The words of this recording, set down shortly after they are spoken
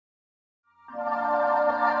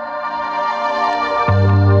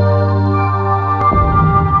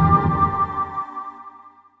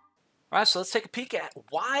Alright, so let's take a peek at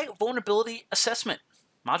why vulnerability assessment.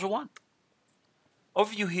 Module 1.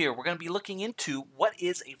 Overview here, we're going to be looking into what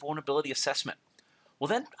is a vulnerability assessment. We'll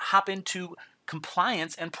then hop into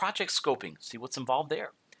compliance and project scoping, see what's involved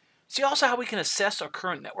there. See also how we can assess our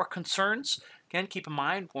current network concerns. Again, keep in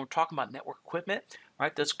mind when we're talking about network equipment,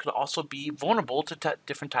 right, this could also be vulnerable to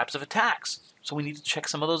different types of attacks. So we need to check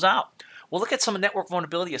some of those out. We'll look at some network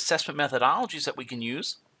vulnerability assessment methodologies that we can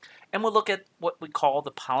use. And we'll look at what we call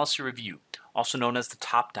the policy review, also known as the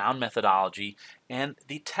top-down methodology, and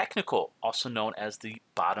the technical, also known as the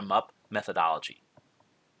bottom-up methodology.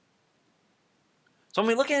 So when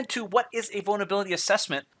we look into what is a vulnerability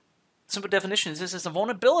assessment, simple definition is this is a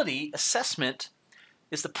vulnerability assessment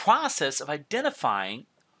is the process of identifying,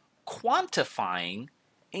 quantifying,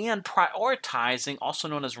 and prioritizing, also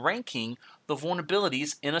known as ranking, the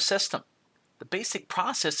vulnerabilities in a system. The basic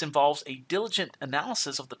process involves a diligent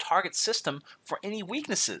analysis of the target system for any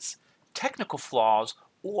weaknesses, technical flaws,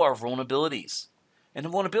 or vulnerabilities. And a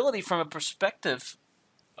vulnerability from a perspective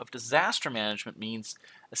of disaster management means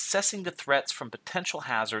assessing the threats from potential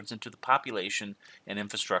hazards into the population and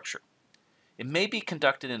infrastructure. It may be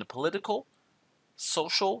conducted in a political,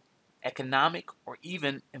 social, economic, or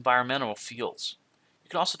even environmental fields. You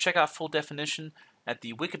can also check out full definition at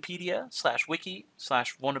the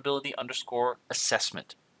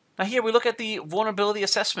Wikipedia/wiki/vulnerability_assessment. Now here we look at the vulnerability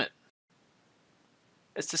assessment.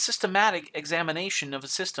 It's the systematic examination of a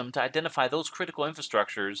system to identify those critical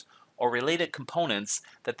infrastructures or related components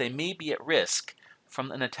that they may be at risk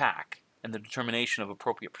from an attack and the determination of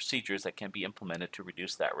appropriate procedures that can be implemented to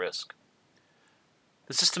reduce that risk.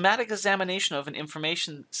 The systematic examination of an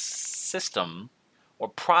information system or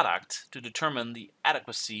product to determine the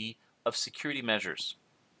adequacy of security measures,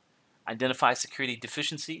 identify security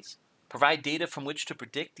deficiencies, provide data from which to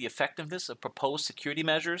predict the effectiveness of proposed security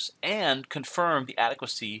measures, and confirm the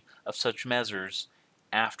adequacy of such measures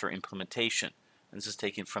after implementation. And this is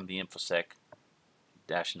taken from the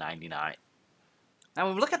InfoSec-99. Now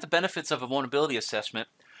when we look at the benefits of a vulnerability assessment,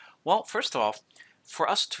 well, first off, for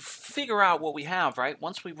us to figure out what we have, right,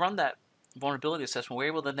 once we run that vulnerability assessment, we're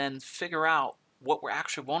able to then figure out what we're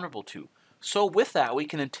actually vulnerable to. So with that, we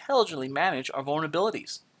can intelligently manage our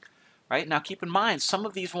vulnerabilities. Right? Now keep in mind, some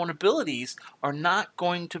of these vulnerabilities are not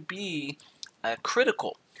going to be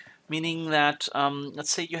critical, meaning that let's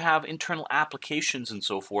say you have internal applications and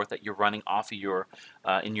so forth that you're running off of your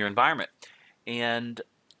in your environment, and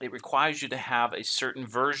it requires you to have a certain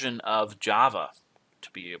version of Java to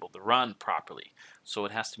be able to run properly. So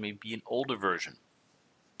it has to maybe be an older version.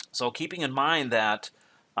 So keeping in mind that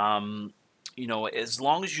you know, as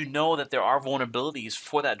long as you know that there are vulnerabilities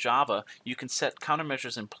for that Java, you can set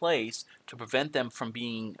countermeasures in place to prevent them from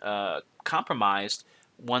being compromised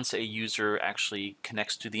once a user actually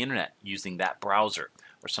connects to the internet using that browser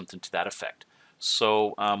or something to that effect.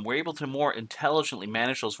 So we're able to more intelligently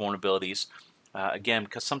manage those vulnerabilities, again,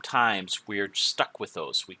 because sometimes we're stuck with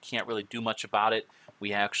those. We can't really do much about it.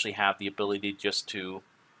 We actually have the ability just to,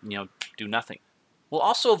 you know, do nothing. We'll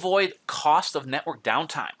also avoid cost of network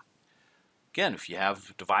downtime. Again, if you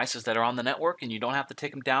have devices that are on the network and you don't have to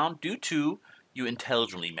take them down due to you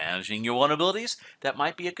intelligently managing your vulnerabilities, that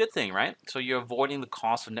might be a good thing, right? So you're avoiding the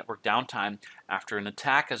cost of network downtime after an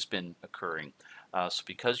attack has been occurring. So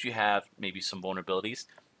because you have maybe some vulnerabilities,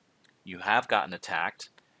 you have gotten attacked,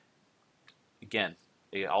 again,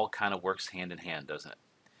 it all kind of works hand in hand, doesn't it?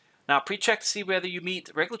 Now, pre-check to see whether you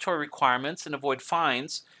meet regulatory requirements and avoid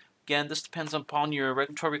fines. Again, this depends upon your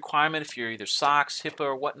regulatory requirement, if you're either SOX, HIPAA,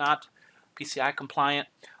 or whatnot. PCI compliant,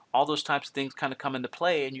 all those types of things kind of come into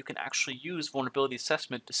play, and you can actually use vulnerability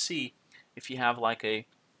assessment to see if you have like a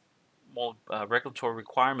regulatory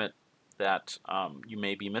requirement that you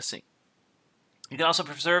may be missing. You can also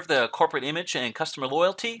preserve the corporate image and customer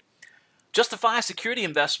loyalty, justify security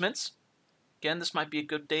investments. Again, this might be a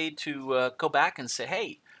good day to go back and say,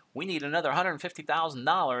 hey, we need another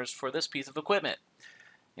 $150,000 for this piece of equipment.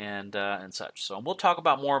 And such. So we'll talk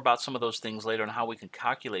about more about some of those things later and how we can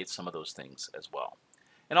calculate some of those things as well.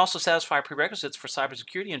 And also satisfy prerequisites for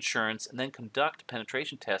cybersecurity insurance and then conduct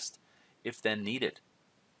penetration tests if then needed.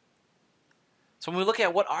 So when we look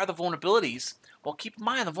at what are the vulnerabilities, well, keep in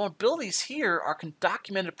mind the vulnerabilities here are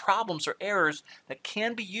documented problems or errors that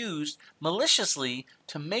can be used maliciously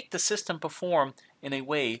to make the system perform in a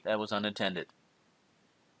way that was unintended.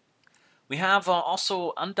 We have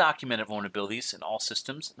also undocumented vulnerabilities in all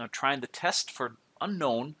systems. Now, trying to test for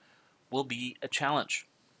unknown will be a challenge.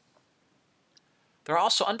 There are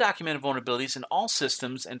also undocumented vulnerabilities in all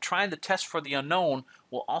systems, and trying to test for the unknown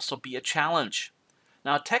will also be a challenge.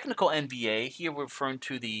 Now, technical NVA, here we're referring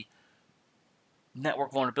to the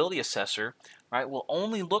network vulnerability assessor, right, will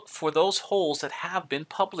only look for those holes that have been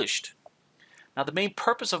published. Now, the main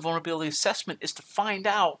purpose of vulnerability assessment is to find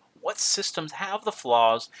out what systems have the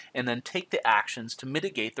flaws and then take the actions to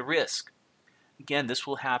mitigate the risk. Again, this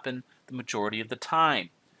will happen the majority of the time.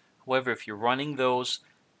 However, if you're running those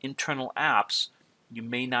internal apps, you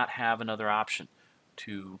may not have another option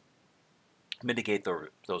to mitigate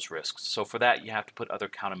those risks. So for that, you have to put other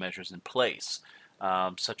countermeasures in place,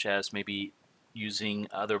 such as maybe using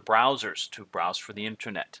other browsers to browse for the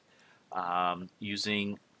internet,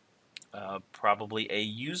 using probably a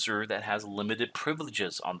user that has limited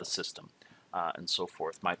privileges on the system, and so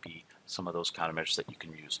forth might be some of those countermeasures that you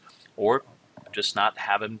can use. Or just not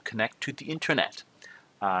have them connect to the internet,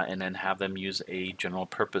 and then have them use a general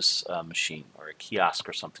purpose machine or a kiosk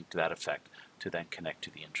or something to that effect to then connect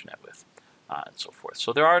to the internet with, and so forth.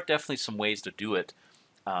 So there are definitely some ways to do it.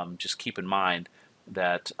 Just keep in mind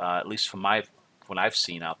that, at least from what I've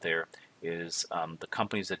seen out there, is the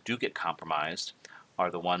companies that do get compromised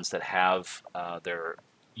are the ones that have their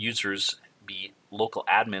users be local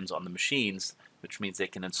admins on the machines, which means they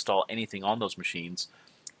can install anything on those machines,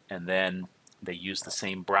 and then they use the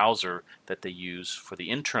same browser that they use for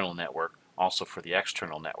the internal network, also for the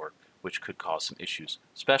external network, which could cause some issues,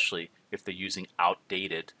 especially if they're using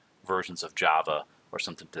outdated versions of Java or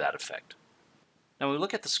something to that effect. Now, when we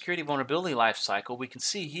look at the security vulnerability lifecycle, we can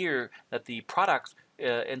see here that the product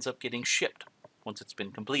ends up getting shipped once it's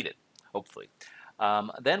been completed, hopefully.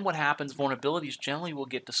 Then what happens, vulnerabilities generally will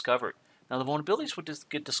get discovered. Now, the vulnerabilities will just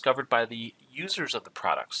get discovered by the users of the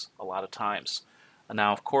products a lot of times.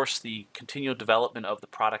 Now, of course, the continual development of the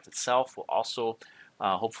product itself will also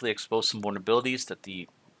hopefully expose some vulnerabilities that the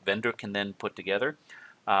vendor can then put together.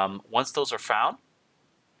 Once those are found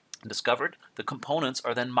and discovered, the components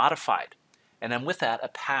are then modified. And then with that, a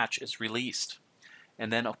patch is released.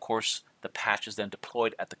 And then, of course, the patch is then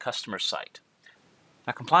deployed at the customer site.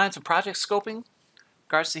 Now, compliance and project scoping. In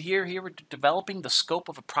regards to here we're developing the scope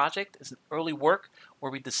of a project as an early work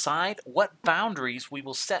where we decide what boundaries we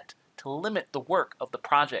will set to limit the work of the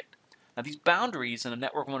project. Now, these boundaries in a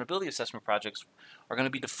network vulnerability assessment projects are going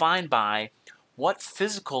to be defined by what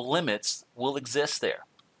physical limits will exist there.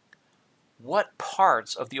 What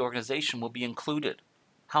parts of the organization will be included?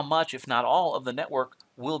 How much, if not all, of the network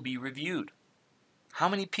will be reviewed? How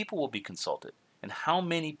many people will be consulted? And how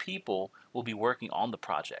many people will be working on the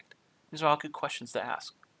project? These are all good questions to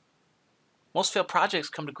ask. Most failed projects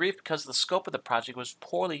come to grief because the scope of the project was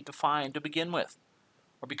poorly defined to begin with,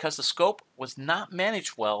 or because the scope was not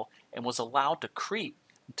managed well and was allowed to creep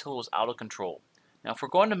until it was out of control. Now, if we're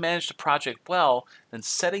going to manage the project well, then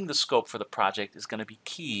setting the scope for the project is going to be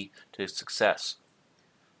key to its success.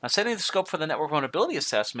 Now, setting the scope for the network vulnerability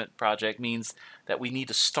assessment project means that we need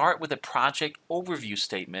to start with a project overview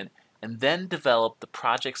statement and then develop the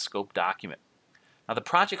project scope document. Now, the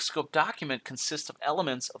project scope document consists of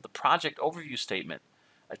elements of the project overview statement,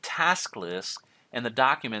 a task list, and the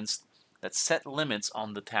documents that set limits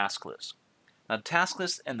on the task list. Now, the task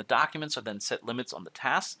list and the documents are then set limits on the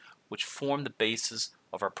tasks, which form the basis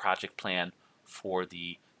of our project plan for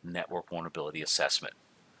the network vulnerability assessment.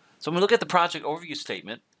 So when we look at the project overview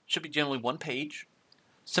statement, it should be generally one page,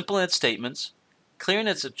 simple in its statements, clear in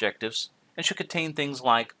its objectives, and should contain things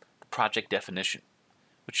like the project definition,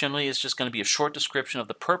 which generally is just going to be a short description of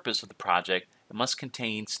the purpose of the project. It must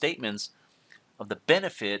contain statements of the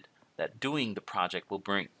benefit that doing the project will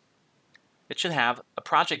bring. It should have a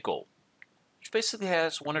project goal, which basically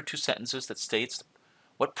has one or two sentences that states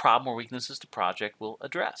what problem or weaknesses the project will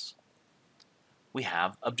address. We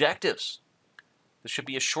have objectives. There should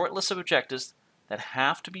be a short list of objectives that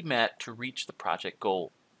have to be met to reach the project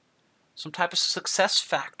goal. Some type of success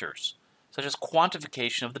factors, such as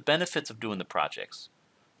quantification of the benefits of doing the projects.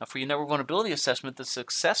 Now, for your network vulnerability assessment, the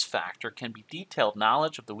success factor can be detailed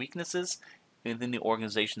knowledge of the weaknesses within the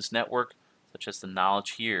organization's network, such as the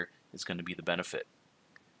knowledge here is going to be the benefit.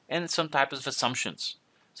 And some type of assumptions,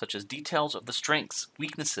 such as details of the strengths,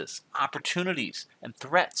 weaknesses, opportunities, and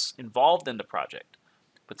threats involved in the project.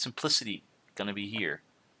 But simplicity is going to be here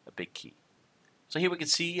a big key. So here we can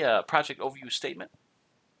see a project overview statement.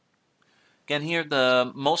 Again, here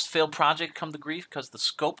the most failed project come to grief because the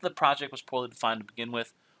scope of the project was poorly defined to begin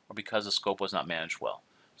with, or because the scope was not managed well.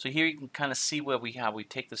 So here you can kind of see where how we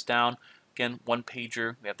take this down. Again, one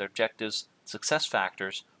pager, we have the objectives, success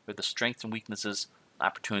factors, with the strengths and weaknesses,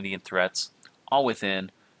 opportunity and threats, all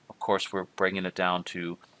within. Of course, we're bringing it down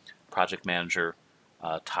to project manager,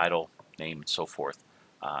 title, name, and so forth.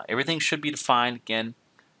 Everything should be defined, again,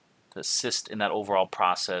 to assist in that overall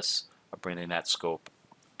process of bringing that scope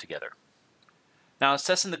together. Now,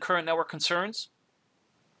 assessing the current network concerns.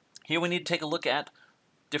 Here we need to take a look at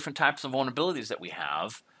different types of vulnerabilities that we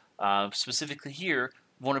have, specifically here,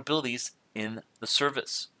 vulnerabilities in the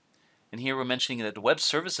service. And here we're mentioning that the web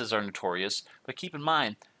services are notorious, but keep in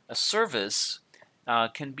mind, a service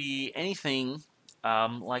can be anything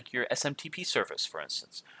like your SMTP service, for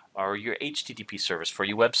instance, or your HTTP service for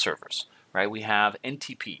your web servers, right? We have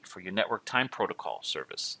NTP for your network time protocol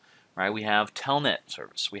service, right? We have Telnet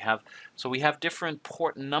service. We have different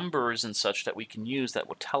port numbers and such that we can use that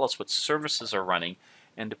will tell us what services are running,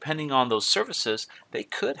 and depending on those services, they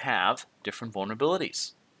could have different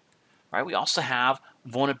vulnerabilities. Right? We also have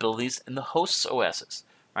vulnerabilities in the host OSs.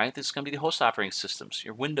 Right? This is going to be the host operating systems,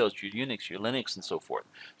 your Windows, your Unix, your Linux, and so forth.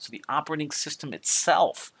 So the operating system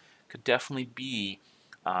itself could definitely be,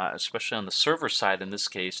 especially on the server side in this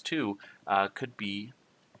case too, could be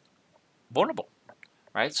vulnerable.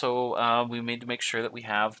 Right? So we need to make sure that we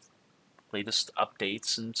have latest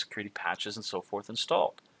updates and security patches and so forth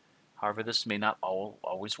installed. However, this may not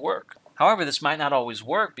always work. However, this might not always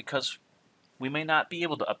work because we may not be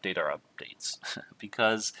able to update our updates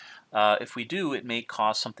because if we do, it may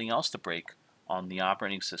cause something else to break on the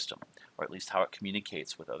operating system, or at least how it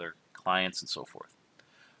communicates with other clients and so forth.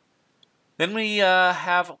 Then we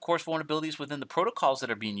have, of course, vulnerabilities within the protocols that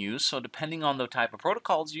are being used. So depending on the type of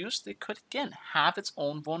protocols used, it could, again, have its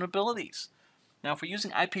own vulnerabilities. Now, if we're using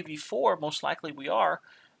IPv4, most likely we are,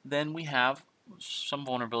 then we have some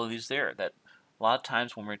vulnerabilities there that a lot of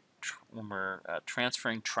times when we're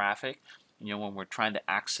transferring traffic, when we're trying to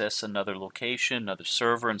access another location, another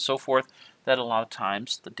server, and so forth, that a lot of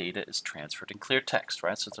times the data is transferred in clear text,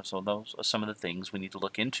 right? So those are some of the things we need to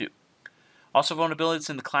look into. Also, vulnerabilities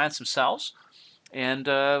in the clients themselves. And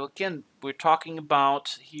again, we're talking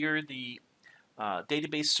about here the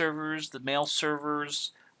database servers, the mail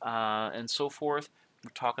servers, and so forth.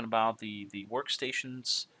 We're talking about the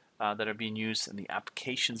workstations that are being used and the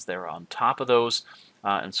applications that are on top of those,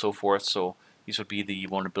 and so forth. So these would be the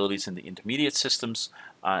vulnerabilities in the intermediate systems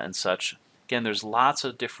and such. Again, there's lots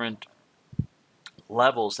of different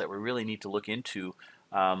levels that we really need to look into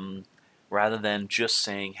rather than just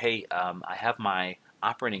saying, hey, I have my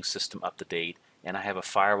operating system up to date and I have a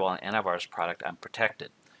firewall and antivirus product, I'm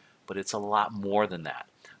protected. But it's a lot more than that,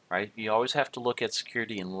 right? You always have to look at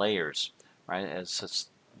security in layers, right? As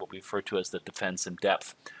what we refer to as the defense in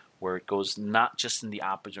depth, where it goes not just in the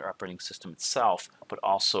operating system itself, but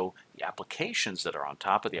also the applications that are on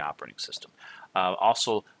top of the operating system.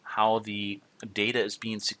 Also, how the data is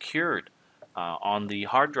being secured on the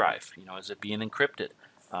hard drive. Is it being encrypted?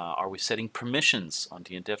 Are we setting permissions on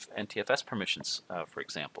the NTFS permissions, for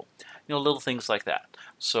example? Little things like that.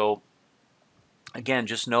 So again,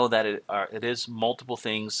 just know that it is multiple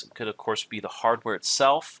things. It could, of course, be the hardware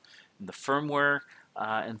itself, and the firmware,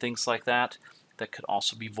 and things like that. That could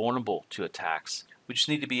also be vulnerable to attacks. We just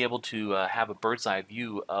need to be able to have a bird's eye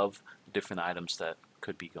view of the different items that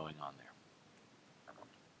could be going on there.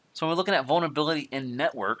 So when we're looking at vulnerability in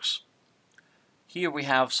networks, here we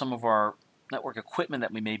have some of our network equipment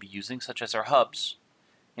that we may be using, such as our hubs.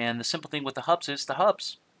 And the simple thing with the hubs is the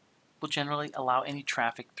hubs will generally allow any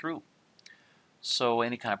traffic through. So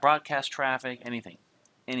any kind of broadcast traffic, anything.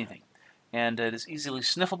 And it is easily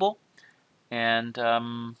sniffable, and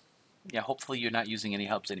yeah, hopefully you're not using any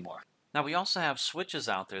hubs anymore. Now we also have switches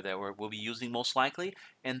out there that we'll be using most likely,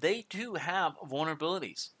 and they do have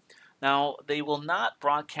vulnerabilities. Now they will not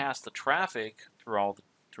broadcast the traffic through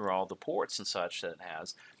all the ports and such that it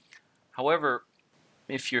has. However,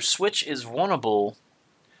 if your switch is vulnerable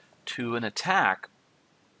to an attack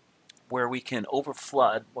where we can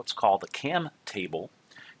overflood what's called the CAM table,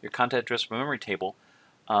 your content address memory table,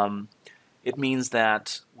 it means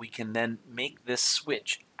that we can then make this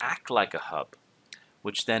switch act like a hub,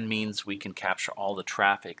 which then means we can capture all the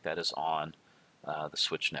traffic that is on the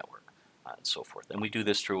switch network and so forth. And we do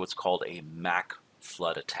this through what's called a MAC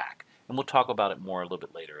flood attack. And we'll talk about it more a little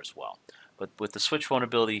bit later as well. But with the switch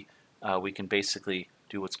vulnerability, we can basically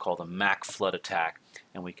do what's called a MAC flood attack,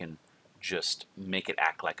 and we can just make it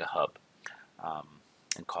act like a hub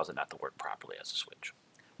and cause it not to work properly as a switch.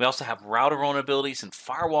 We also have router vulnerabilities and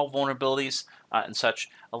firewall vulnerabilities and such.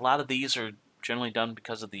 A lot of these are generally done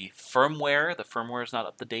because of the firmware. The firmware is not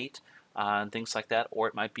up to date and things like that, or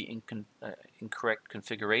it might be incorrect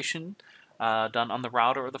configuration done on the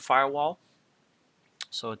router or the firewall.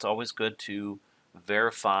 So it's always good to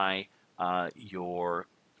verify your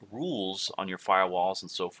rules on your firewalls and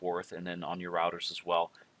so forth, and then on your routers as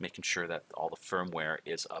well, making sure that all the firmware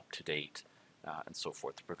is up to date and so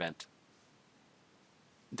forth to prevent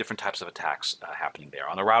different types of attacks happening there.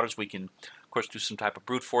 On the routers, we can Of course, do some type of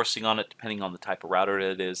brute forcing on it, depending on the type of router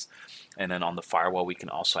it is. And then on the firewall, we can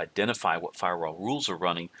also identify what firewall rules are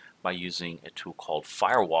running by using a tool called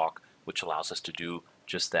Firewalk, which allows us to do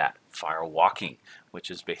just that, firewalking,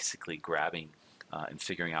 which is basically grabbing and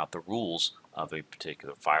figuring out the rules of a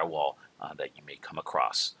particular firewall that you may come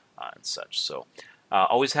across and such. So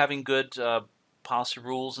always having good policy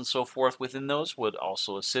rules and so forth within those would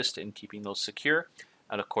also assist in keeping those secure.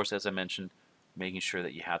 And of course, as I mentioned, making sure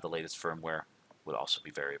that you have the latest firmware would also be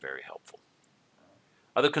very, very helpful.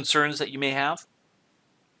 Other concerns that you may have,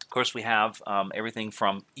 of course, we have everything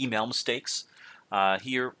from email mistakes.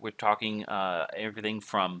 Here we're talking everything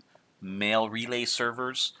from mail relay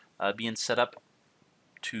servers being set up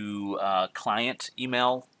to client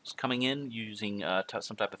emails coming in using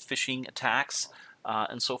some type of phishing attacks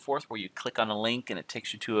and so forth, where you click on a link and it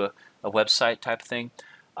takes you to a website type of thing.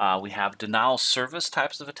 We have denial service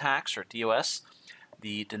types of attacks, or DOS.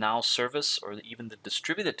 The denial service, or even the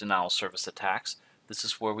distributed denial service attacks, this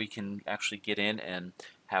is where we can actually get in and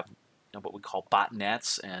have what we call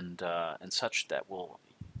botnets and such that will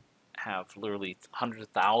have literally hundreds of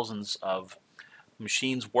thousands of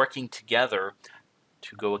machines working together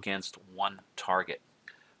to go against one target.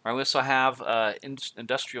 Right, we also have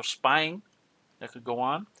industrial spying that could go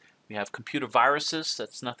on. We have computer viruses,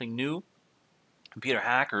 that's nothing new. Computer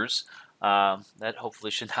hackers, that hopefully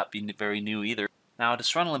should not be very new either. Now,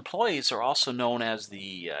 disgruntled employees are also known as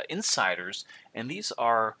the insiders, and these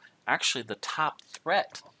are actually the top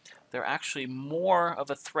threat. They're actually more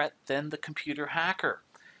of a threat than the computer hacker.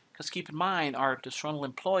 Because keep in mind, our disgruntled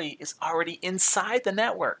employee is already inside the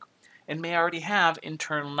network and may already have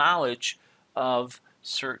internal knowledge of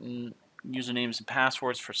certain usernames and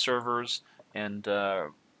passwords for servers and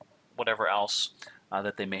whatever else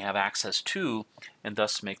that they may have access to, and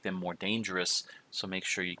thus make them more dangerous. So make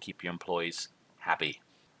sure you keep your employees happy.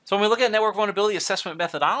 So when we look at network vulnerability assessment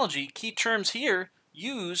methodology, key terms here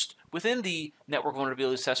used within the network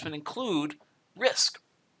vulnerability assessment include risk.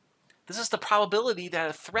 This is the probability that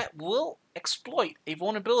a threat will exploit a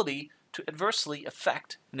vulnerability to adversely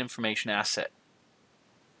affect an information asset.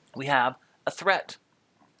 We have a threat.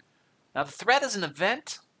 Now, the threat is an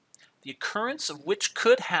event, the occurrence of which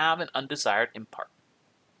could have an undesired impact.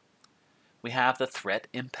 We have the threat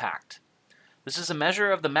impact. This is a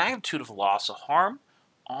measure of the magnitude of loss or harm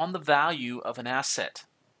on the value of an asset.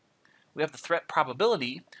 We have the threat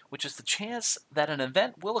probability, which is the chance that an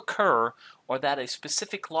event will occur or that a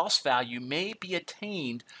specific loss value may be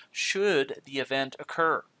attained should the event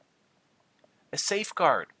occur. A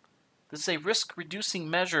safeguard. This is a risk-reducing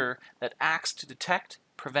measure that acts to detect,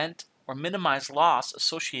 prevent, or minimize loss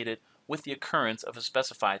associated with the occurrence of a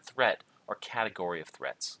specified threat or category of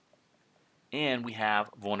threats. And we have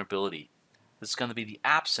vulnerability. This is going to be the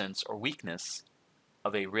absence or weakness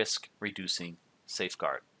of a risk-reducing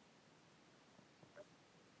safeguard.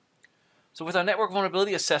 So with our network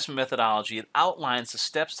vulnerability assessment methodology, it outlines the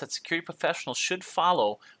steps that security professionals should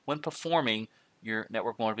follow when performing your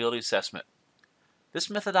network vulnerability assessment. This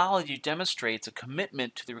methodology demonstrates a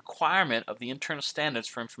commitment to the requirement of the internal standards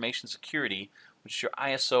for information security, which is your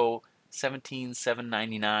ISO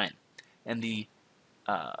 17799, and the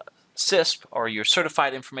CISP, or your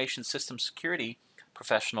Certified Information System Security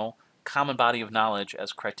Professional, common body of knowledge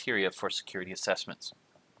as criteria for security assessments.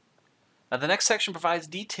 Now, the next section provides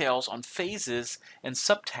details on phases and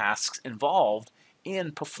subtasks involved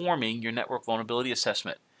in performing your network vulnerability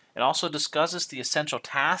assessment. It also discusses the essential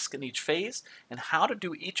tasks in each phase and how to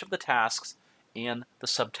do each of the tasks and the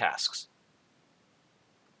subtasks.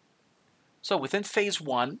 So within phase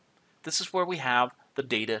 1, this is where we have the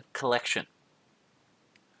data collection.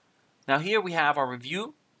 Now here we have our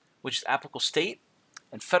review, which is applicable state,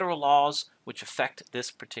 and federal laws which affect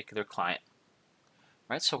this particular client.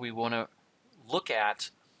 Right? So we want to look at,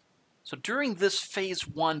 so during this phase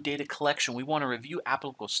 1 data collection, we want to review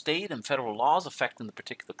applicable state and federal laws affecting the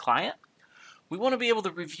particular client. We want to be able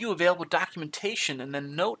to review available documentation and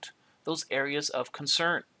then note those areas of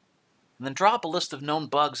concern. And then draw up a list of known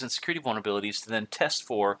bugs and security vulnerabilities to then test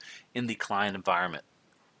for in the client environment.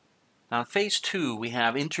 Now in phase 2, we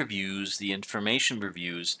have interviews, the information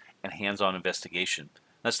reviews, and hands-on investigation.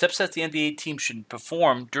 Now steps that the NVA team should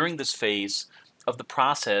perform during this phase of the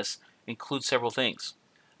process include several things.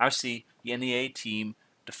 Obviously, the NVA team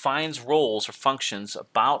defines roles or functions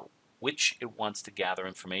about which it wants to gather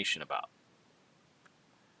information about.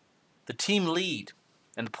 The team lead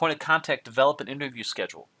and the point of contact develop an interview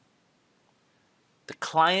schedule. The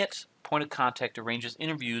client point of contact arranges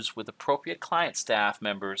interviews with appropriate client staff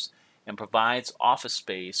members and provides office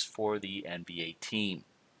space for the NVA team.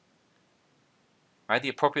 Right, the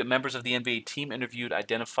appropriate members of the NVA team interviewed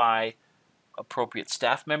identify appropriate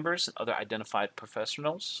staff members and other identified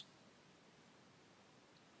professionals.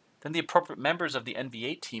 Then the appropriate members of the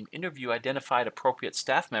NVA team interview identified appropriate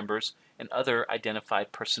staff members and other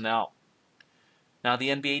identified personnel. Now, the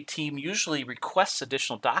NVA team usually requests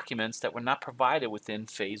additional documents that were not provided within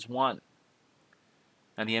Phase 1.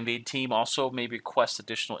 Now, the NVA team also may request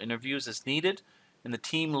additional interviews as needed, and the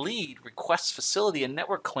team lead requests facility and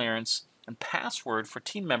network clearance and password for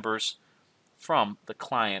team members from the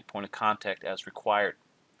client point of contact as required.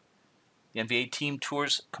 The NVA team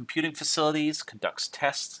tours computing facilities, conducts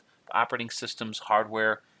tests, operating systems,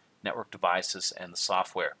 hardware, network devices, and the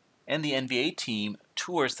software. And the NVA team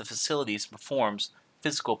tours the facilities and performs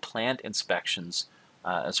physical plant inspections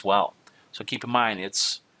as well. So keep in mind,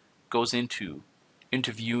 it goes into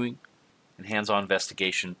interviewing and hands-on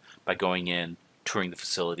investigation by going in, touring the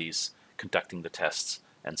facilities, conducting the tests,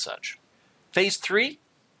 and such. Phase 3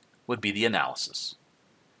 would be the analysis.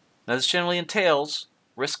 Now, this generally entails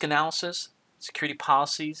risk analysis, security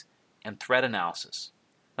policies, and threat analysis.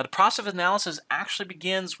 Now, the process of analysis actually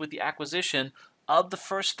begins with the acquisition of the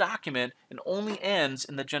first document and only ends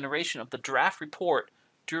in the generation of the draft report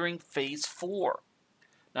during Phase 4.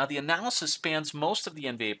 Now, the analysis spans most of the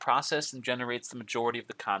NVA process and generates the majority of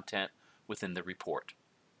the content within the report.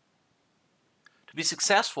 To be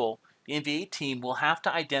successful, the NVA team will have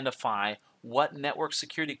to identify what network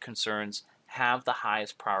security concerns have the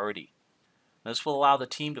highest priority. Now, this will allow the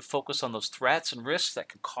team to focus on those threats and risks that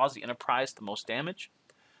can cause the enterprise the most damage.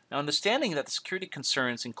 Now, understanding that the security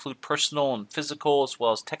concerns include personal and physical as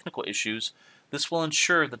well as technical issues, this will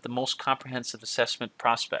ensure that the most comprehensive assessment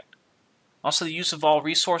prospect. Also, the use of all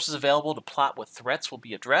resources available to plot what threats will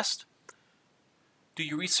be addressed. Do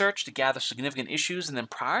your research to gather significant issues and then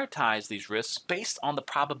prioritize these risks based on the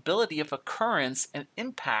probability of occurrence and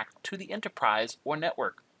impact to the enterprise or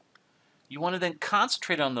network. You want to then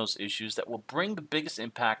concentrate on those issues that will bring the biggest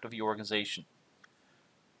impact of your organization.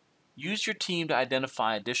 Use your team to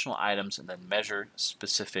identify additional items and then measure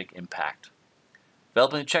specific impact.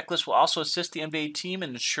 Developing a checklist will also assist the NVA team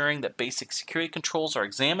in ensuring that basic security controls are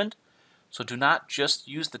examined. So do not just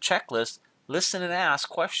use the checklist, listen and ask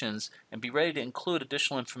questions, and be ready to include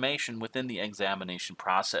additional information within the examination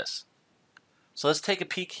process. So let's take a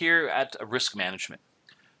peek here at risk management.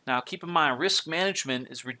 Now, keep in mind, risk management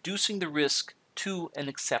is reducing the risk to an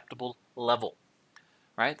acceptable level.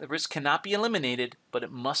 Right? The risk cannot be eliminated, but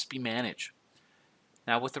it must be managed.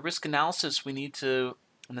 Now, with the risk analysis, we need an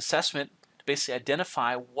assessment to basically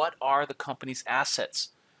identify what are the company's assets.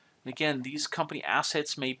 And again, these company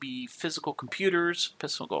assets may be physical computers,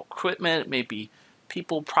 physical equipment, it may be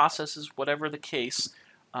people, processes, whatever the case.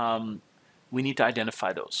 We need to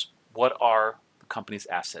identify those. What are the company's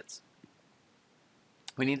assets?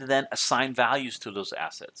 We need to then assign values to those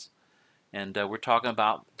assets. And we're talking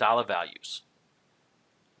about dollar values.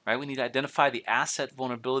 Right? We need to identify the asset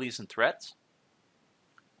vulnerabilities and threats.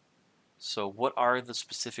 So what are the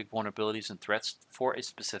specific vulnerabilities and threats for a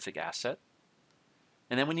specific asset?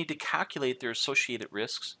 And then we need to calculate their associated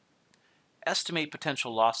risks, estimate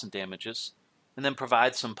potential loss and damages, and then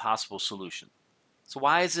provide some possible solution. So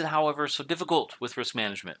why is it, however, so difficult with risk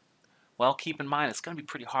management? Well, keep in mind, it's going to be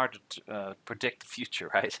pretty hard to predict the future,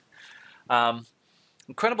 right?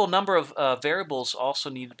 Incredible number of variables also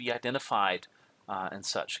need to be identified and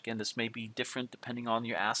such. Again, this may be different depending on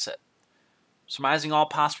your asset. Surmising all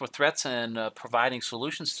possible threats and providing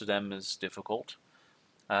solutions to them is difficult.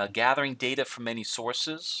 Gathering data from many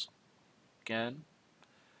sources, again.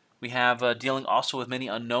 We have dealing also with many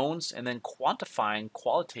unknowns, and then quantifying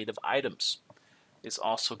qualitative items is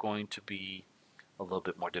also going to be a little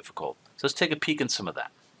bit more difficult. So let's take a peek in some of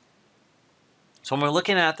that. So when we're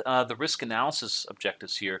looking at the risk analysis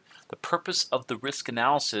objectives here, the purpose of the risk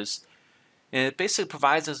analysis, it basically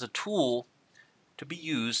provides us a tool to be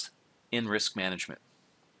used in risk management.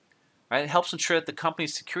 Right? It helps ensure that the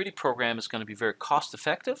company's security program is going to be very cost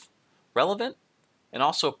effective, relevant, and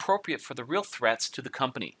also appropriate for the real threats to the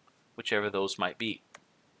company, whichever those might be.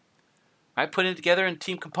 Right? Putting it together in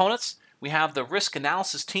team components, we have the risk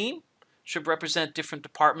analysis team, should represent different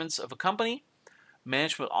departments of a company.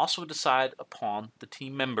 Management will also decide upon the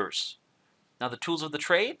team members. Now, the tools of the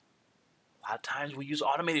trade, a lot of times we use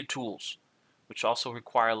automated tools, which also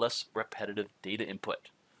require less repetitive data input.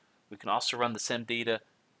 We can also run the same data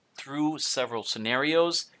through several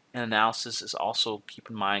scenarios, and analysis is also, keep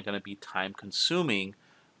in mind, going to be time-consuming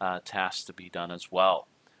tasks to be done as well.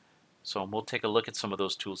 So we'll take a look at some of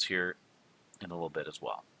those tools here in a little bit as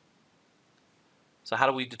well. So how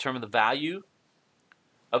do we determine the value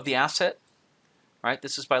of the asset? Right?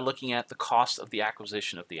 This is by looking at the cost of the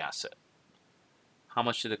acquisition of the asset. How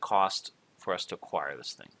much did it cost for us to acquire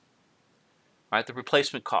this thing? right? The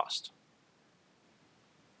replacement cost.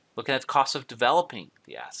 Looking at the cost of developing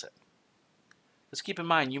the asset. Let's keep in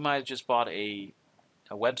mind, you might have just bought a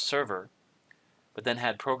web server, but then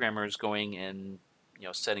had programmers going and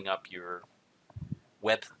setting up your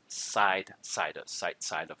web side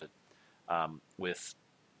of it with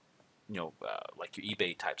like your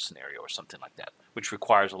eBay type scenario or something like that, which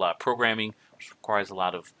requires a lot of programming, which requires a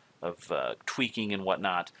lot of tweaking and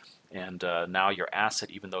whatnot. And now your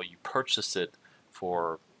asset, even though you purchased it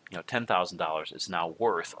for $10,000, is now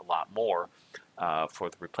worth a lot more for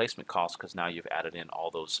the replacement cost, because now you've added in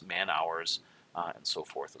all those man hours and so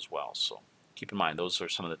forth as well. So keep in mind, those are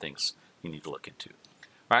some of the things you need to look into.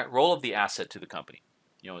 All right, role of the asset to the company.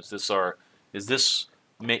 Is this our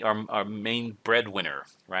main breadwinner,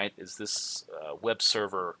 right? Is this web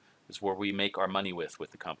server is where we make our money with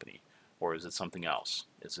the company, or is it something else?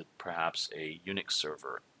 Is it perhaps a Unix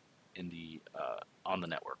server in the on the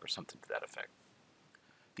network or something to that effect?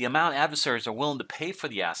 The amount adversaries are willing to pay for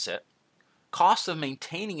the asset, cost of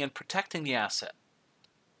maintaining and protecting the asset,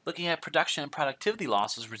 looking at production and productivity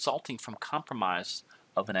losses resulting from compromise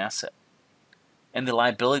of an asset, and the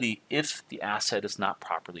liability if the asset is not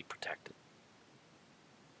properly protected.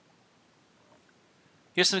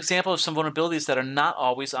 Here's some examples of some vulnerabilities that are not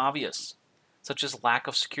always obvious, such as lack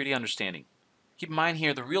of security understanding. Keep in mind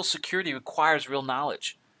here, the real security requires real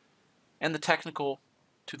knowledge, and the technical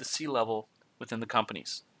to the C-level within the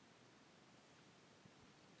companies.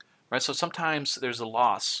 Right, so sometimes there's a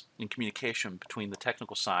loss in communication between the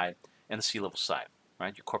technical side and the C-level side,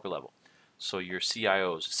 right, your corporate level. So your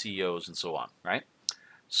CIOs, CEOs, and so on, right?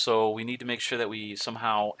 So we need to make sure that we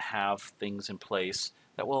somehow have things in place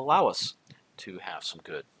that will allow us to have some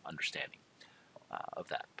good understanding of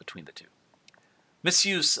that between the two.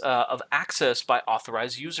 Misuse of access by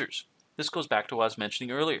authorized users. This goes back to what I was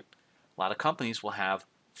mentioning earlier. A lot of companies will have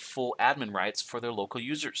full admin rights for their local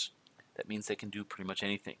users. That means they can do pretty much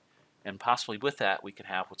anything. And possibly with that, we can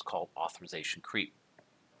have what's called authorization creep.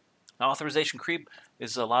 Now, authorization creep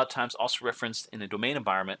is a lot of times also referenced in a domain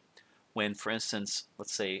environment when, for instance,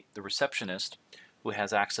 let's say the receptionist who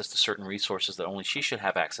has access to certain resources that only she should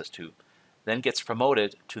have access to, then gets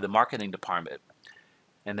promoted to the marketing department,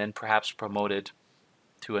 and then perhaps promoted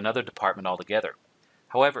to another department altogether.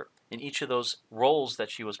 However, in each of those roles that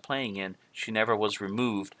she was playing in, she never was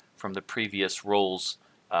removed from the previous roles,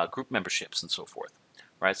 group memberships and so forth.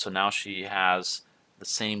 Right? So now she has the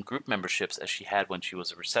same group memberships as she had when she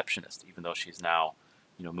was a receptionist, even though she's now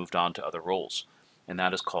moved on to other roles. And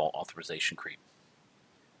that is called authorization creep.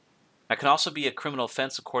 That can also be a criminal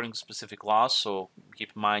offense according to specific laws, so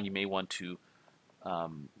keep in mind you may want to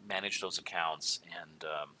manage those accounts and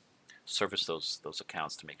service those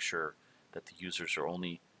accounts to make sure that the users are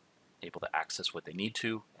only able to access what they need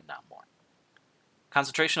to and not more.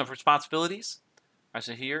 Concentration of responsibilities. Right,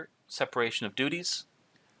 so here, separation of duties.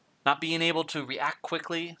 Not being able to react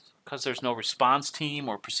quickly because there's no response team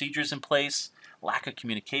or procedures in place. Lack of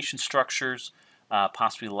communication structures.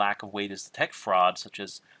 Possibly lack of way to detect fraud, such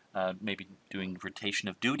as maybe doing rotation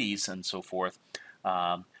of duties and so forth.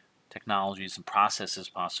 Technologies and processes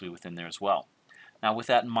possibly within there as well. Now, with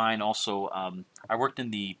that in mind, also, I worked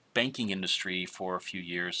in the banking industry for a few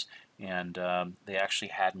years, and they actually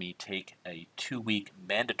had me take a 2-week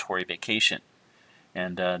mandatory vacation.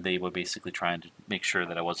 And they were basically trying to make sure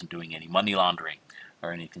that I wasn't doing any money laundering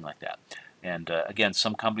or anything like that. And again,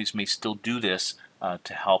 some companies may still do this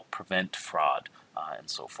to help prevent fraud and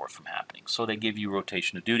so forth from happening. So they give you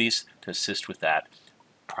rotation of duties to assist with that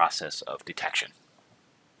process of detection.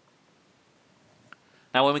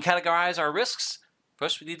 Now, when we categorize our risks,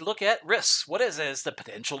 first we need to look at risks. What is it? It's the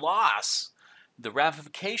potential loss, the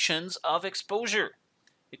ramifications of exposure.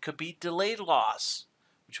 It could be delayed loss,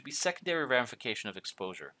 which would be secondary ramification of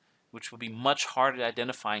exposure, which would be much harder to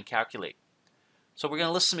identify and calculate. So we're going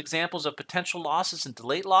to list some examples of potential losses and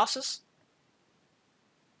delayed losses.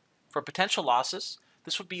 For potential losses,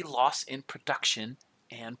 this would be loss in production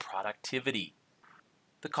and productivity,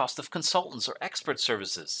 the cost of consultants or expert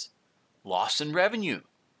services, loss in revenue,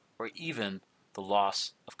 or even the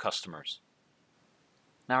loss of customers.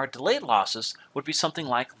 Now, our delayed losses would be something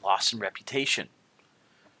like loss in reputation,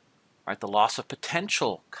 right? The loss of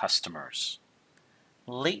potential customers,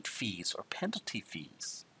 late fees or penalty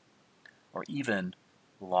fees, or even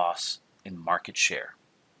loss in market share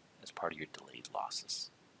as part of your delayed losses.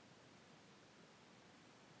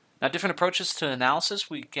 Now, different approaches to analysis,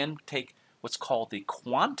 we again take what's called the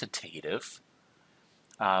quantitative,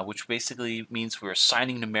 which basically means we're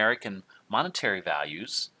assigning numeric and monetary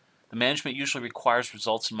values. The management usually requires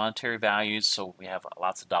results in monetary values, so we have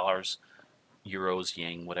lots of dollars, euros,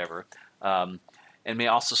 yen, whatever. and may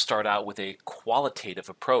also start out with a qualitative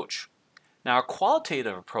approach. Now, our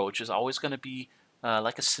qualitative approach is always going to be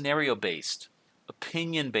like a scenario-based,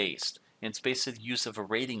 opinion-based, and it's basically the use of a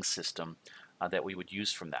rating system that we would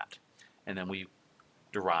use from that. And then we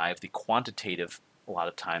derive the quantitative a lot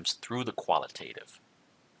of times through the qualitative.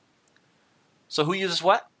 So who uses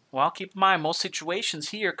what? Well, keep in mind, most situations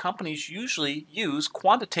here, companies usually use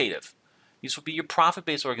quantitative. These will be your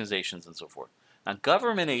profit-based organizations and so forth. Now,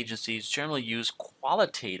 government agencies generally use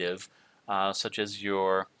qualitative, such as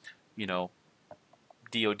your, DOD,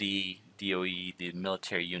 DOE, the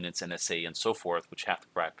military units, NSA, and so forth, which have to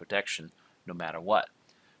provide protection no matter what.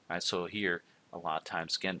 All right, so here, a lot of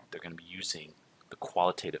times, again, they're going to be using the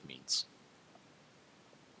qualitative means.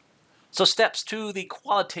 So steps to the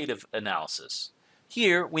qualitative analysis.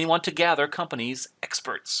 Here, we want to gather companies'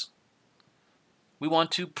 experts. We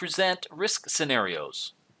want to present risk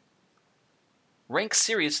scenarios, rank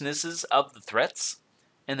seriousnesses of the threats,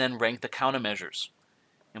 and then rank the countermeasures.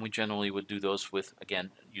 And we generally would do those with,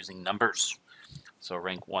 again, using numbers. So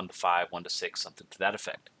rank 1 to 5, 1 to 6, something to that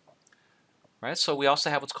effect. Right? So we also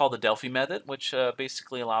have what's called the Delphi method, which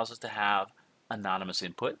basically allows us to have anonymous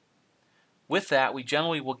input. With that, we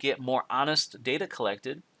generally will get more honest data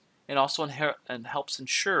collected, and also helps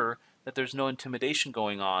ensure that there's no intimidation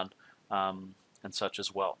going on and such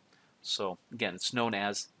as well. So again, it's known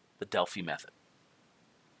as the Delphi method.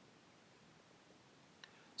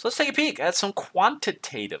 So let's take a peek at some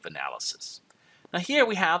quantitative analysis. Now here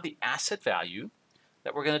we have the asset value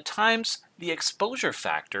that we're going to times the exposure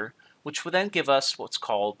factor, which will then give us what's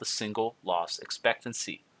called the single loss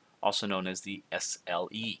expectancy, also known as the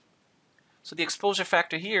SLE. So the exposure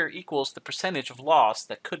factor here equals the percentage of loss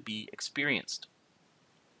that could be experienced.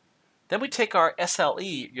 Then we take our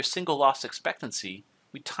SLE, your single loss expectancy,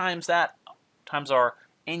 we times that times our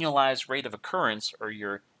annualized rate of occurrence, or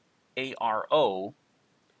your ARO,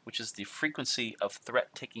 which is the frequency of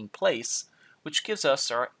threat taking place, which gives us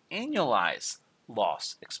our annualized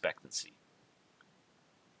loss expectancy.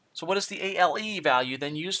 So what is the ALE value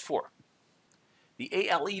then used for? The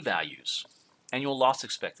ALE values, annual loss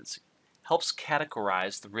expectancy, helps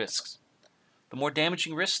categorize the risks. The more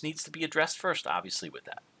damaging risk needs to be addressed first, obviously, with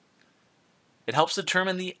that. It helps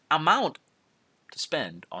determine the amount to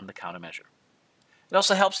spend on the countermeasure. It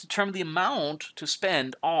also helps determine the amount to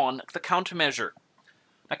spend on the countermeasure.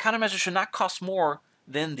 Now, countermeasure should not cost more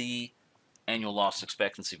than the annual loss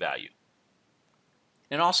expectancy value.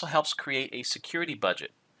 It also helps create a security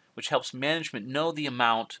budget, which helps management know the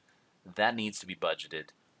amount that needs to be budgeted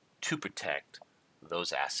to protect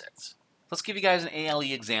those assets. Let's give you guys an ALE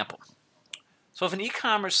example. So if an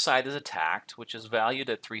e-commerce site is attacked, which is valued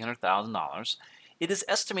at $300,000, it is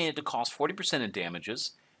estimated to cost 40% in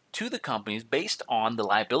damages to the companies based on the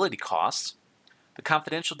liability costs, the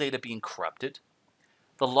confidential data being corrupted,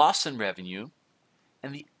 the loss in revenue,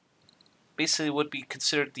 and the basically would be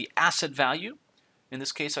considered the asset value, in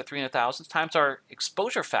this case our 300,000, times our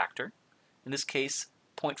exposure factor, in this case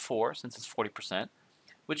 0.4 since it's 40%,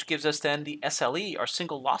 which gives us then the SLE, our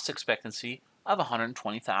single loss expectancy, of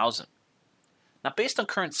 120,000. Now, based on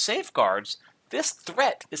current safeguards, this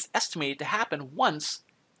threat is estimated to happen once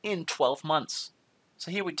in 12 months.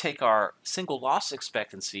 So here we take our single loss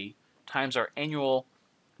expectancy times our annual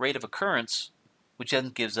rate of occurrence, which then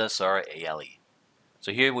gives us our ALE.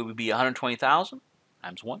 So here we would be 120,000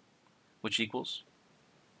 times 1, which equals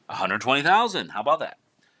 120,000. How about that?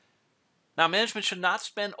 Now, management should not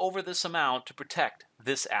spend over this amount to protect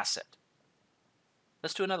this asset.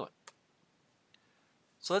 Let's do another one.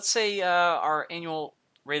 So let's say our annual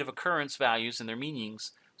rate of occurrence values and their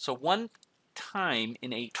meanings. So one time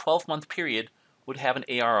in a 12-month period would have an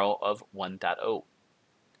ARO of 1.0.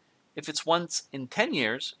 If it's once in 10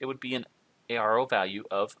 years, it would be an ARO value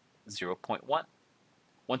of 0.1.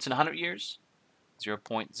 Once in 100 years,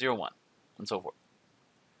 0.01, and so forth.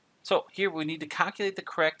 So here we need to calculate the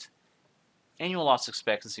correct annual loss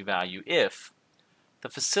expectancy value if the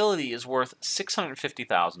facility is worth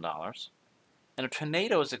 $650,000 and a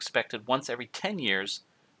tornado is expected once every 10 years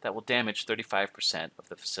that will damage 35% of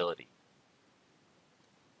the facility.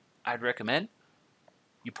 I'd recommend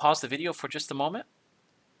you pause the video for just a moment,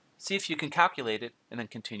 see if you can calculate it, and then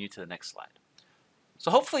continue to the next slide.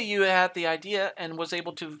 So hopefully you had the idea and was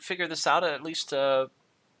able to figure this out at least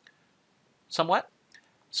somewhat.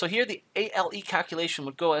 So here the ALE calculation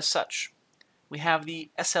would go as such. We have the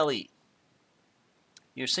SLE.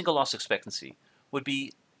 Your single loss expectancy would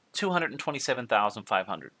be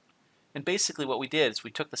 227,500. And basically what we did is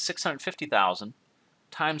we took the 650,000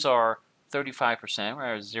 times our 35%, or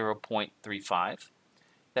our 0.35.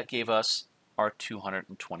 That gave us our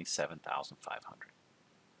 227,500.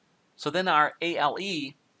 So then our ALE,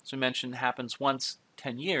 as we mentioned, happens once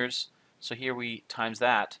 10 years. So here we times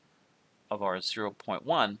that of our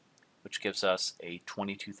 0.1, which gives us a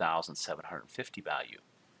 22,750 value.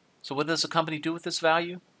 So what does a company do with this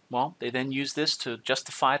value? Well, they then use this to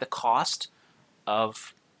justify the cost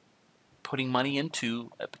of putting money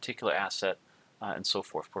into a particular asset and so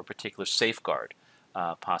forth, for a particular safeguard,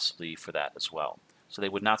 possibly for that as well. So they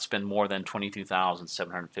would not spend more than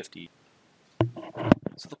 22,750.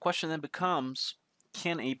 So the question then becomes,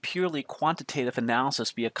 can a purely quantitative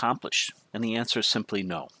analysis be accomplished? And the answer is simply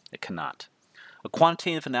no, it cannot. A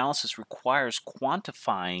quantitative analysis requires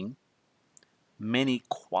quantifying many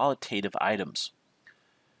qualitative items.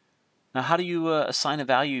 Now, how do you assign a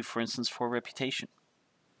value, for instance, for reputation?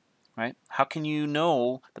 Right? How can you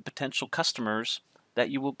know the potential customers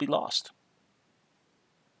that you will be lost?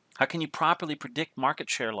 How can you properly predict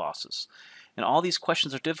market share losses? And all these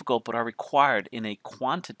questions are difficult but are required in a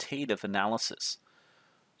quantitative analysis.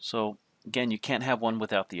 So again, you can't have one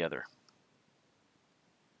without the other.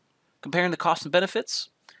 Comparing the cost and benefits.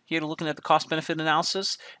 Here, looking at the cost-benefit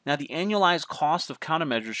analysis. Now, the annualized cost of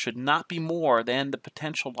countermeasures should not be more than the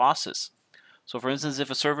potential losses. So, for instance, if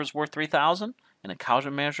a server is worth $3,000 and a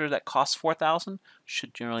countermeasure that costs $4,000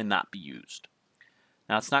 should generally not be used.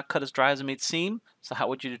 Now, it's not cut as dry as it may seem. So, how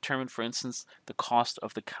would you determine, for instance, the cost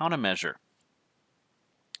of the countermeasure?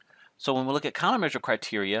 So, when we look at countermeasure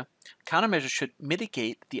criteria, countermeasures should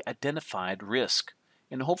mitigate the identified risk,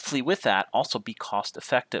 and hopefully, with that, also be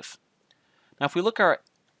cost-effective. Now, if we look at our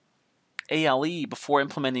ALE before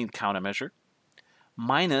implementing the countermeasure,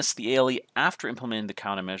 minus the ALE after implementing the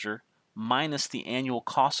countermeasure, minus the annual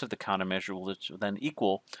cost of the countermeasure, which will then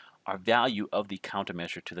equal our value of the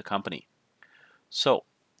countermeasure to the company. So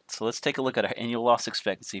let's take a look at our annual loss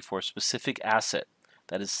expectancy for a specific asset.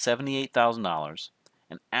 That is $78,000,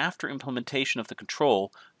 and after implementation of the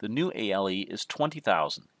control, the new ALE is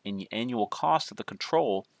 $20,000, and the annual cost of the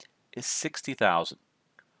control is $60,000.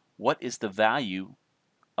 What is the value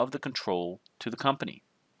of the control to the company?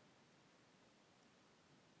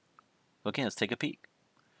 Again, let's take a peek.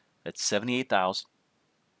 That's 78,000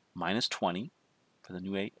 minus 20 for the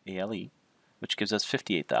new ALE, which gives us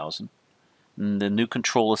 58,000. And the new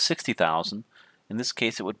control is 60,000. In this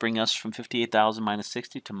case, it would bring us from 58,000 minus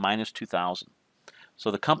 60 to minus 2,000.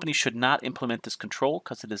 So the company should not implement this control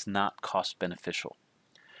because it is not cost beneficial.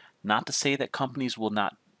 Not to say that companies will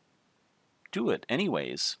not do it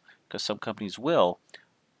anyways, because some companies will,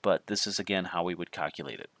 but this is again how we would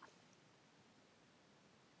calculate it.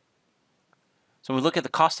 So when we look at the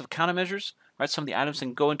cost of countermeasures, right, some of the items that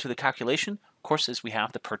can go into the calculation, of course, is we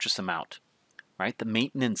have the purchase amount, right, the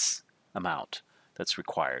maintenance amount that's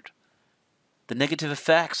required, the negative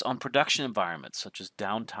effects on production environments such as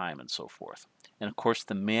downtime and so forth, and of course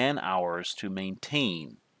the man hours to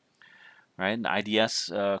maintain. Right, and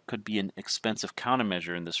IDS could be an expensive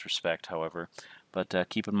countermeasure in this respect, however, but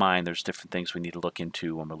keep in mind there's different things we need to look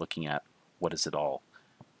into when we're looking at what is it all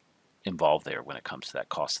involved there when it comes to that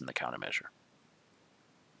cost in the countermeasure.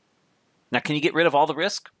 Now, can you get rid of all the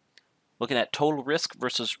risk? Looking at total risk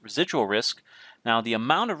versus residual risk. Now, the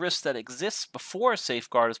amount of risk that exists before a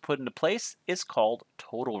safeguard is put into place is called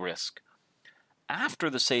total risk. After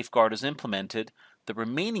the safeguard is implemented, the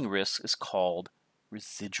remaining risk is called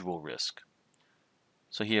residual risk.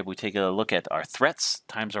 So here we take a look at our threats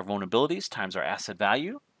times our vulnerabilities times our asset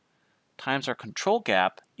value times our control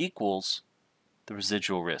gap equals the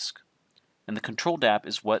residual risk. And the control gap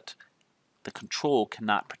is what the control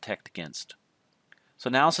cannot protect against. So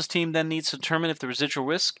analysis team then needs to determine if the residual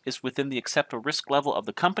risk is within the acceptable risk level of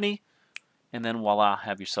the company, and then voila,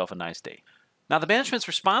 have yourself a nice day. Now the management's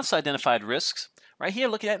response to identified risks, right here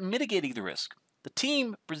looking at mitigating the risk. The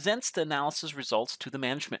team presents the analysis results to the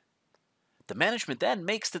management. The management then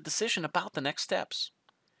makes the decision about the next steps.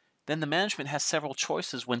 Then the management has several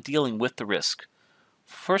choices when dealing with the risk.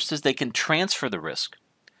 First is they can transfer the risk.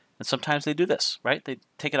 And sometimes they do this, right? They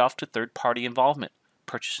take it off to third-party involvement,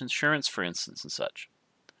 purchase insurance, for instance, and such.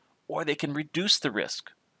 Or they can reduce the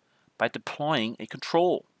risk by deploying a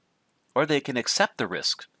control. Or they can accept the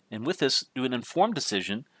risk, and with this, do an informed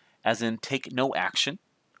decision, as in take no action.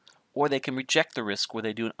 Or they can reject the risk, where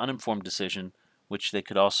they do an uninformed decision, which they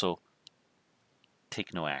could also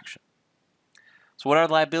take no action. So what are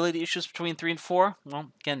the liability issues between 3 and 4?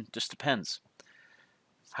 Well, again, just depends.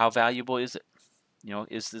 How valuable is it? You know,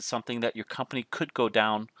 is this something that your company could go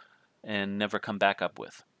down and never come back up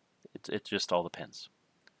with? It just all depends.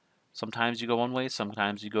 Sometimes you go one way,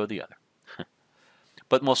 sometimes you go the other.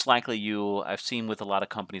 But most likely I've seen with a lot of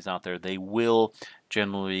companies out there, they will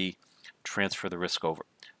generally transfer the risk over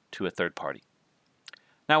to a third party.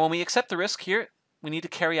 Now when we accept the risk here, we need to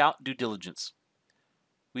carry out due diligence.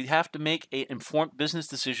 We have to make an informed business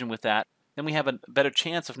decision with that. Then we have a better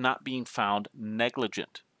chance of not being found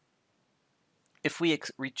negligent. If we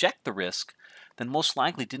reject the risk, then most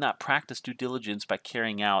likely did not practice due diligence by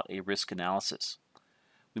carrying out a risk analysis.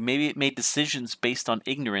 We maybe made decisions based on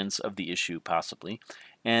ignorance of the issue, possibly,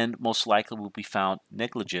 and most likely will be found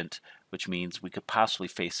negligent, which means we could possibly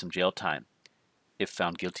face some jail time if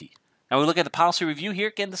found guilty. Now we look at the policy review here.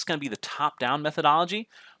 Again, this is going to be the top-down methodology.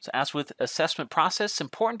 So as with assessment process, it's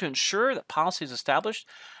important to ensure that policy is established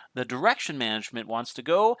the direction management wants to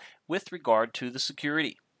go with regard to the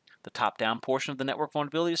security. The top-down portion of the network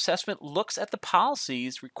vulnerability assessment looks at the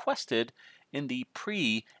policies requested in the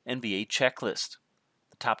pre-NVA checklist.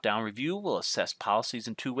 The top-down review will assess policies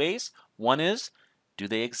in two ways. One is, do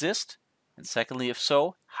they exist? And secondly, if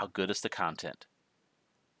so, how good is the content?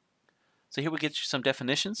 So here we get you some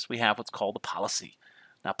definitions. We have what's called a policy.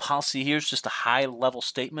 Now, policy here is just a high-level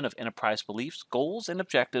statement of enterprise beliefs, goals, and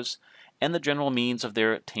objectives, and the general means of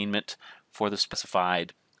their attainment for the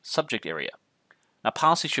specified subject area. Now,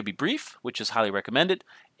 policy should be brief, which is highly recommended,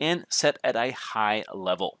 and set at a high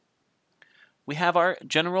level. We have our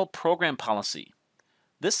general program policy.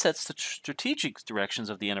 This sets the strategic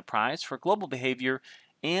directions of the enterprise for global behavior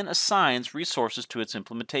and assigns resources to its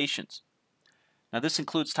implementations. Now, this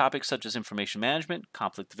includes topics such as information management,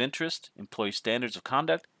 conflict of interest, employee standards of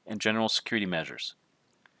conduct, and general security measures.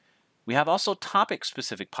 We have also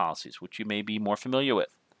topic-specific policies, which you may be more familiar with.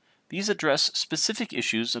 These address specific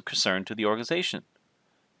issues of concern to the organization.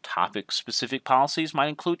 Topic-specific policies might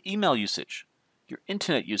include email usage, your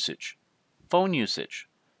internet usage,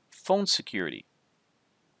 phone security,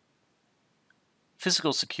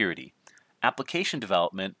 physical security, application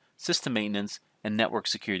development, system maintenance, and network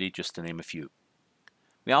security, just to name a few.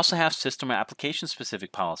 We also have system or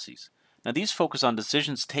application-specific policies. Now, these focus on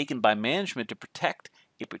decisions taken by management to protect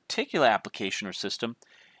a particular application or system.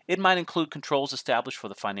 It might include controls established for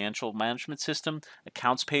the financial management system,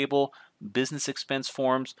 accounts payable, business expense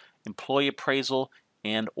forms, employee appraisal,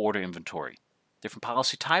 and order inventory. Different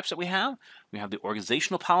policy types that we have. We have the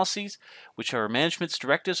organizational policies, which are management's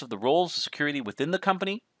directives of the roles of security within the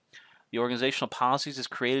company. The organizational policies is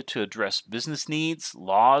created to address business needs,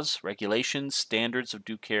 laws, regulations, standards of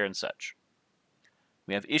due care, and such.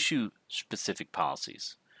 We have issue-specific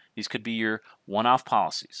policies. These could be your one-off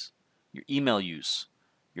policies, your email use,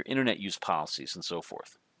 your internet use policies, and so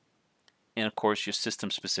forth. And of course, your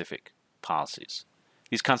system-specific policies.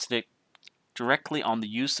 These concentrate directly on the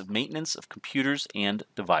use of maintenance of computers and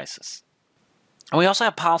devices. And we also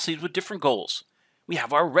have policies with different goals. We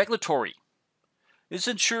have our regulatory. This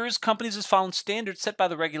ensures companies is following standards set by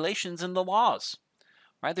the regulations and the laws.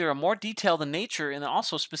 Right? They are more detailed in nature and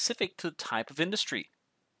also specific to the type of industry.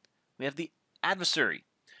 We have the adversary.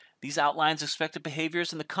 These outlines expected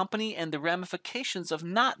behaviors in the company and the ramifications of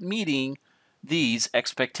not meeting these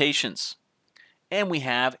expectations. And we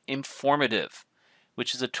have informative,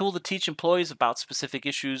 which is a tool to teach employees about specific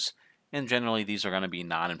issues, and generally these are going to be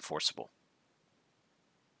non-enforceable.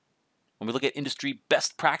 When we look at industry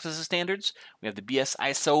best practices standards, we have the BS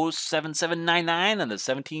ISO 7799 and the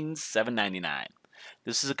 17799.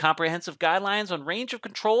 This is a comprehensive guidelines on range of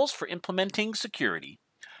controls for implementing security.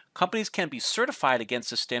 Companies can be certified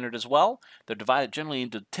against this standard as well. They're divided generally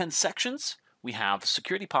into 10 sections. We have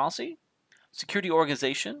security policy, security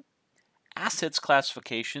organization, assets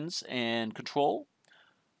classifications and control,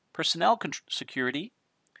 personnel security,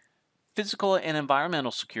 physical and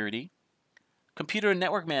environmental security, computer and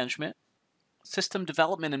network management, system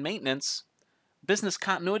development and maintenance, business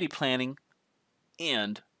continuity planning,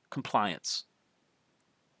 and compliance.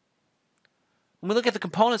 When we look at the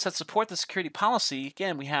components that support the security policy,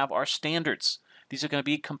 again, we have our standards. These are going to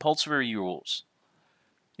be compulsory rules.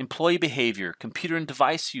 Employee behavior, computer and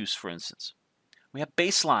device use, for instance. We have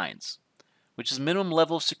baselines, which is minimum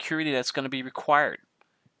level of security that's going to be required.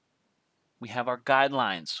 We have our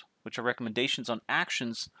guidelines, which are recommendations on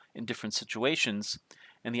actions in different situations,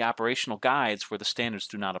 and the operational guides where the standards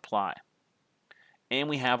do not apply. And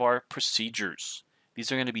we have our procedures.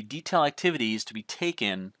 These are going to be detailed activities to be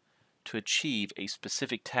taken to achieve a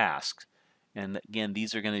specific task. And again,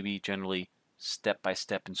 these are going to be generally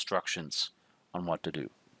step-by-step instructions on what to do.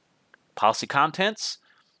 Policy contents.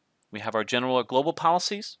 We have our general or global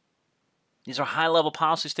policies. These are high-level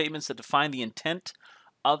policy statements that define the intent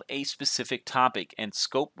of a specific topic and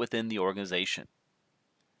scope within the organization.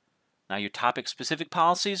 Now, your topic-specific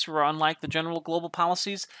policies are unlike the general global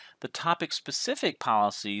policies. The topic-specific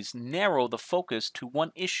policies narrow the focus to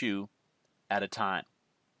one issue at a time.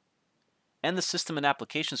 And the system and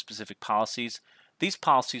application-specific policies, these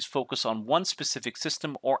policies focus on one specific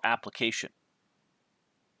system or application.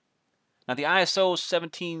 Now, the ISO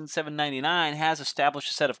 17799 has established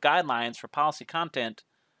a set of guidelines for policy content.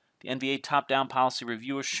 The NVA top-down policy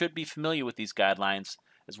reviewer should be familiar with these guidelines,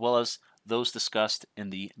 as well as those discussed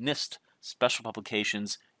in the NIST Special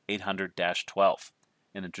Publications 800-12,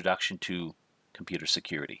 an introduction to computer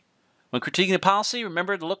security. When critiquing the policy,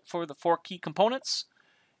 remember to look for the 4 key components.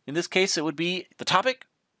 In this case, it would be the topic,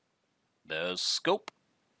 the scope,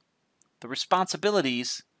 the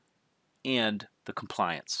responsibilities, and the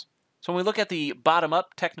compliance. So when we look at the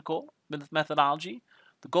bottom-up technical methodology,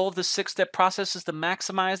 the goal of this 6-step process is to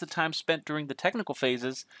maximize the time spent during the technical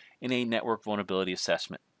phases in a network vulnerability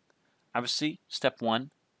assessment. Obviously, step 1,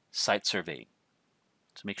 site survey.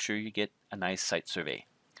 So make sure you get a nice site survey.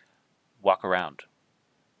 Walk around,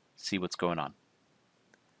 see what's going on.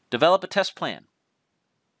 Develop a test plan.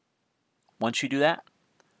 Once you do that,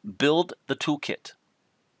 build the toolkit.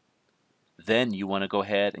 Then you want to go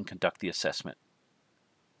ahead and conduct the assessment.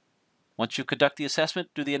 Once you conduct the assessment,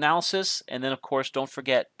 do the analysis, and then of course don't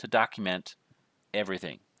forget to document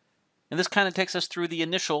everything. And this kind of takes us through the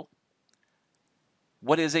initial,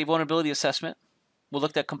 what is a vulnerability assessment? We'll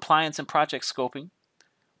look at compliance and project scoping,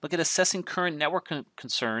 look at assessing current network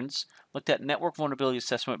concerns, looked at network vulnerability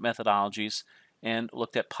assessment methodologies, and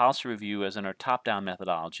looked at policy review as in our top-down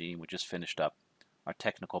methodology. We just finished up our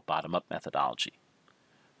technical bottom-up methodology.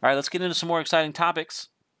 All right, let's get into some more exciting topics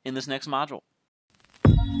in this next module.